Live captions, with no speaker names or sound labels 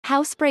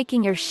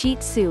Housebreaking your Shih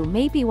Tzu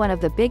may be one of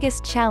the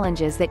biggest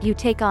challenges that you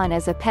take on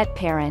as a pet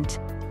parent.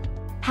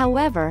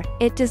 However,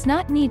 it does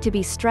not need to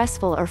be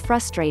stressful or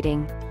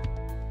frustrating.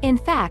 In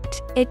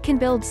fact, it can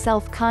build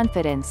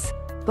self-confidence,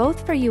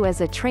 both for you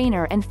as a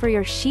trainer and for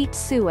your Shih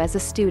Tzu as a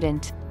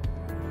student.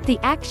 The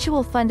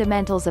actual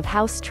fundamentals of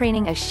house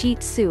training a Shih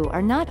Tzu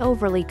are not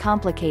overly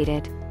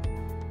complicated.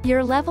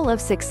 Your level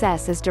of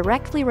success is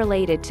directly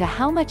related to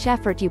how much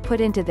effort you put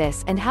into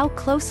this and how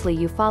closely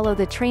you follow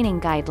the training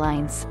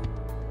guidelines.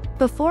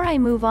 Before I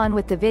move on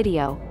with the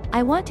video,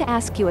 I want to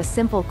ask you a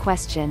simple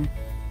question.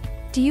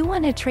 Do you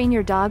want to train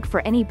your dog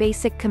for any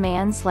basic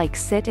commands like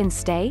sit and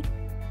stay?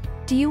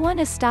 Do you want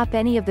to stop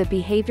any of the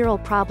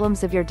behavioral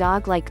problems of your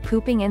dog like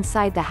pooping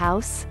inside the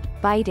house,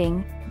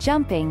 biting,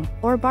 jumping,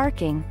 or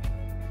barking?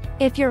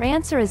 If your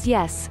answer is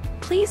yes,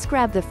 please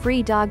grab the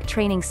free Dog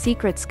Training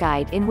Secrets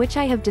Guide in which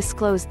I have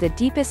disclosed the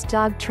deepest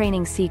dog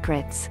training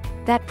secrets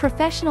that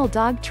professional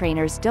dog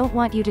trainers don't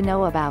want you to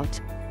know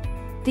about.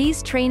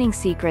 These training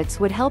secrets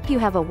would help you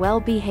have a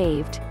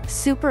well-behaved,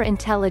 super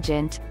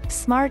intelligent,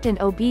 smart and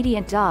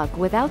obedient dog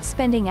without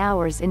spending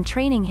hours in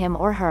training him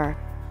or her.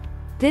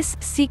 This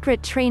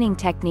secret training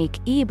technique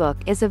ebook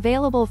is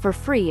available for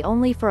free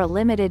only for a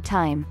limited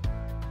time.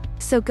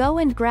 So go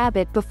and grab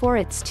it before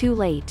it's too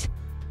late.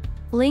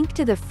 Link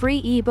to the free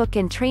ebook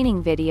and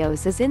training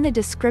videos is in the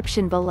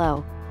description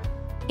below.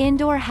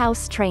 Indoor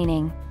house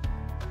training.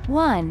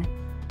 1.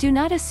 Do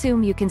not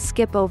assume you can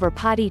skip over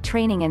potty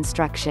training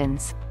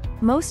instructions.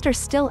 Most are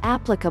still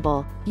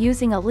applicable,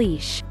 using a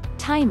leash,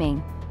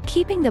 timing,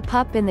 keeping the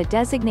pup in the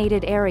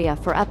designated area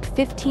for up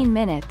 15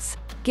 minutes,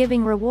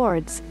 giving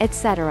rewards,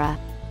 etc.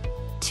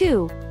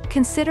 2.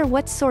 Consider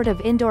what sort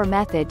of indoor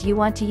method you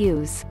want to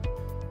use.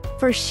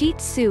 For Shih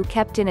Tzu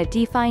kept in a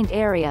defined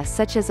area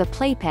such as a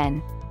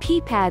playpen, pee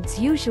pads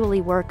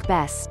usually work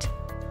best.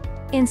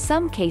 In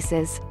some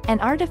cases, an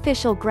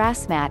artificial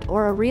grass mat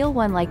or a real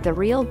one like the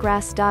Real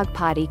Grass Dog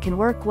Potty can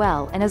work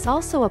well and is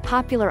also a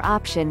popular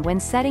option when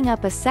setting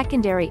up a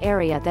secondary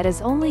area that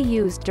is only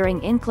used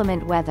during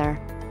inclement weather.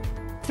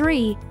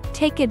 3.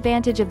 Take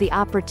advantage of the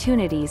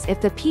opportunities if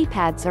the pee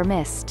pads are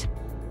missed.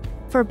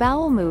 For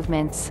bowel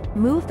movements,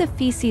 move the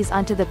feces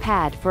onto the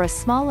pad for a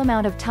small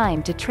amount of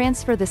time to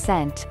transfer the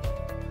scent.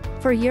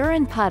 For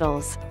urine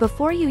puddles,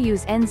 before you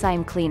use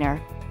enzyme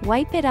cleaner,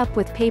 wipe it up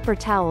with paper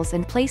towels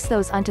and place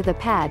those onto the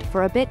pad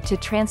for a bit to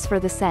transfer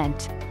the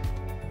scent.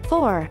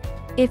 4.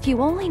 If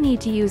you only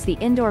need to use the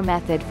indoor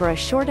method for a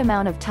short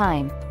amount of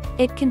time,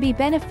 it can be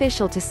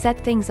beneficial to set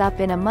things up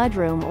in a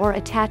mudroom or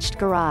attached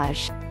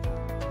garage.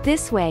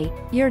 This way,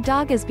 your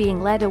dog is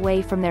being led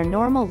away from their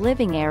normal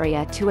living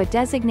area to a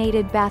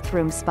designated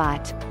bathroom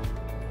spot.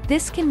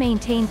 This can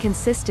maintain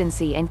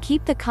consistency and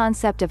keep the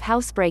concept of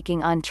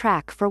housebreaking on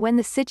track for when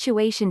the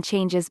situation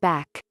changes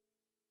back.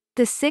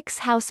 The 6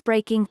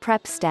 housebreaking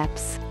prep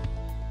steps.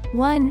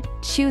 1.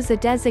 Choose a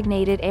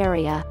designated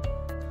area.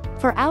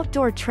 For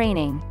outdoor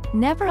training,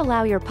 never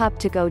allow your pup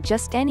to go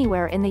just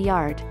anywhere in the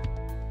yard.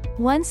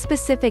 One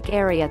specific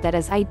area that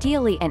is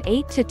ideally an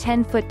 8 to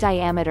 10 foot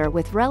diameter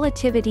with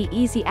relatively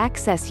easy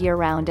access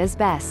year-round is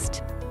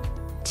best.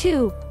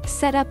 2.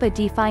 Set up a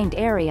defined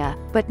area,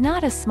 but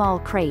not a small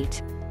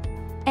crate.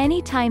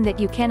 Any time that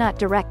you cannot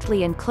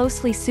directly and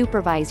closely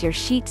supervise your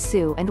Shih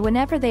Tzu and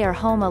whenever they are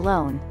home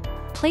alone,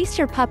 place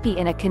your puppy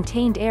in a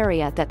contained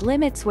area that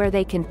limits where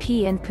they can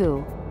pee and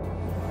poo.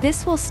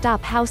 This will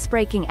stop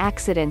housebreaking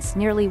accidents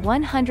nearly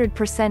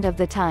 100% of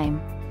the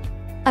time.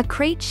 A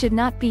crate should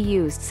not be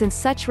used since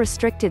such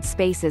restricted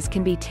spaces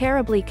can be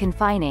terribly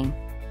confining,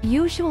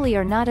 usually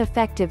are not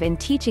effective in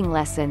teaching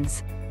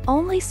lessons,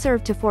 only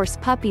serve to force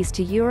puppies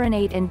to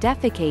urinate and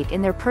defecate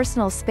in their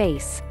personal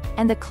space,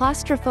 and the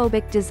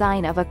claustrophobic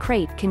design of a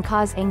crate can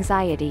cause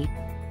anxiety.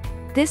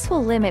 This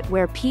will limit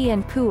where pee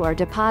and poo are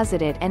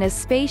deposited and is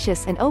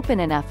spacious and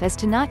open enough as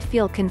to not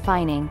feel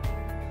confining.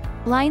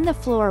 Line the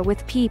floor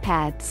with pee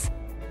pads.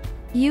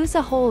 Use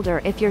a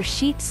holder if your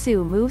Shih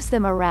Tzu moves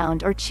them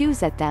around or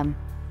chews at them.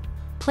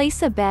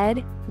 Place a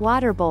bed,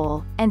 water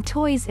bowl, and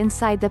toys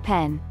inside the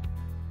pen.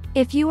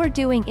 If you are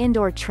doing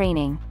indoor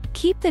training,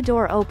 keep the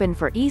door open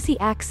for easy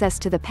access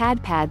to the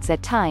pads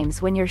at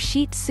times when your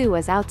Shih Tzu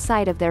is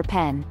outside of their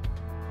pen.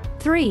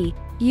 3.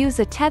 Use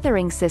a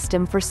tethering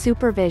system for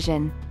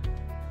supervision.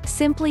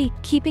 Simply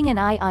keeping an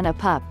eye on a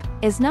pup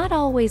is not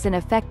always an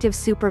effective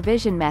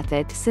supervision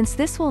method since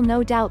this will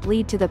no doubt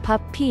lead to the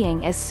pup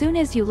peeing as soon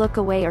as you look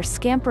away or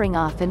scampering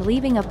off and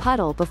leaving a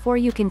puddle before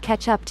you can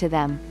catch up to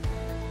them.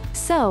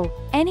 So,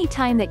 any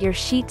time that your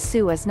Shih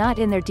Tzu is not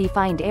in their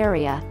defined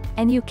area,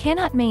 and you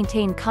cannot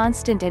maintain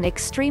constant and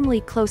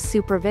extremely close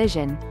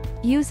supervision,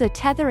 use a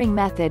tethering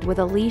method with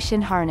a leash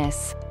and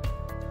harness.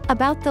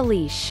 About the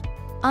leash.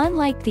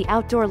 Unlike the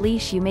outdoor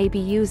leash you may be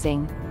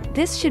using,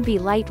 this should be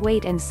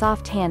lightweight and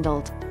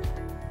soft-handled.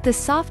 The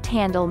soft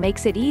handle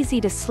makes it easy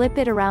to slip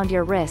it around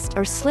your wrist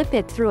or slip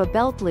it through a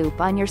belt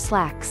loop on your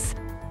slacks.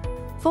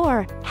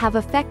 4. Have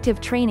effective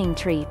training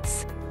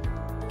treats.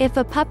 If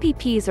a puppy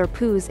pees or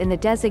poos in the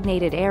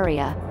designated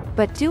area,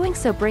 but doing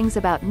so brings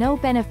about no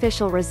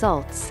beneficial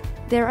results,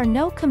 there are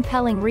no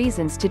compelling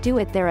reasons to do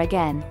it there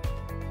again.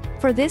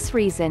 For this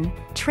reason,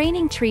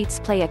 training treats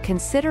play a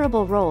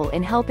considerable role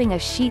in helping a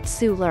Shih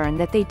Tzu learn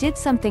that they did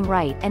something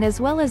right, and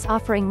as well as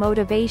offering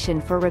motivation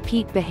for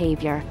repeat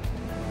behavior.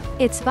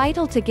 It's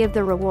vital to give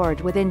the reward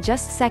within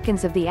just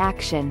seconds of the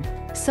action,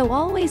 so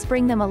always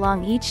bring them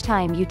along each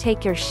time you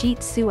take your Shih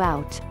Tzu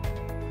out.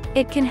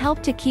 It can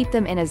help to keep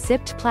them in a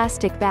zipped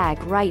plastic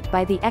bag right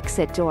by the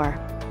exit door.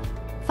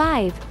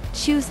 5.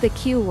 Choose the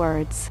cue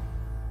words.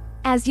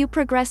 As you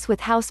progress with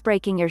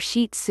housebreaking your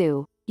Shih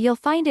Tzu, you'll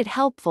find it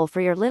helpful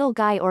for your little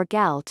guy or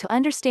gal to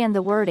understand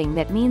the wording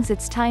that means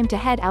it's time to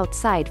head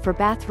outside for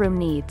bathroom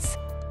needs.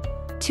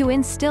 To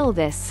instill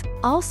this,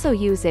 also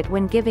use it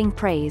when giving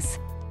praise.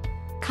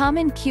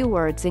 Common cue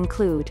words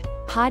include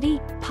potty,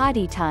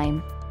 potty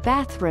time,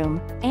 bathroom,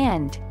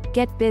 and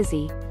get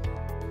busy.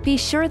 Be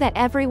sure that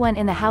everyone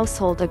in the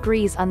household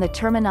agrees on the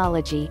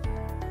terminology.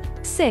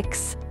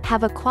 6.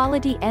 Have a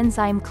quality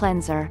enzyme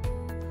cleanser.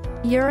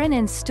 Urine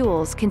and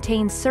stools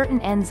contain certain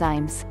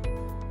enzymes.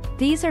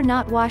 These are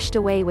not washed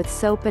away with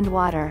soap and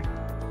water.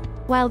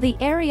 While the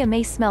area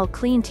may smell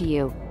clean to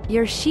you,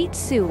 your Shih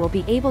Tzu will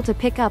be able to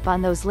pick up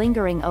on those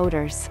lingering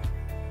odors.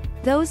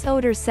 Those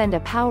odors send a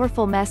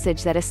powerful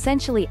message that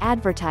essentially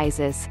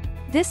advertises,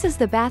 "This is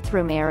the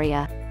bathroom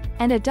area,"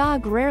 and a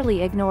dog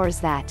rarely ignores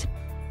that.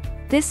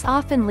 This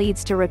often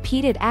leads to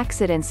repeated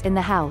accidents in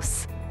the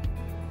house.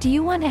 Do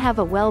you want to have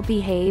a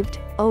well-behaved,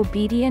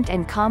 obedient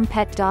and calm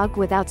pet dog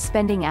without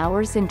spending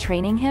hours in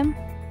training him?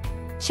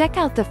 Check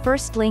out the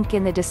first link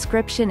in the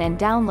description and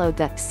download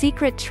the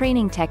Secret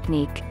Training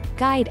Technique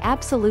guide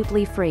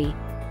absolutely free.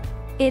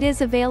 It is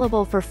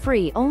available for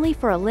free only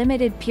for a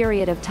limited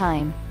period of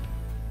time.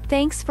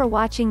 Thanks for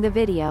watching the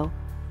video.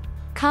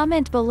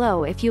 Comment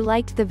below if you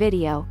liked the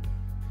video.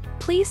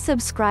 Please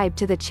subscribe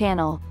to the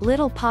channel,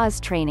 Little Paws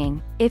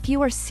Training, if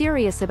you are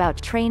serious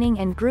about training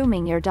and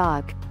grooming your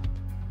dog.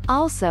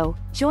 Also,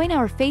 join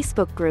our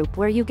Facebook group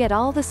where you get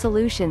all the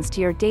solutions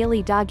to your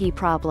daily doggy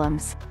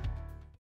problems.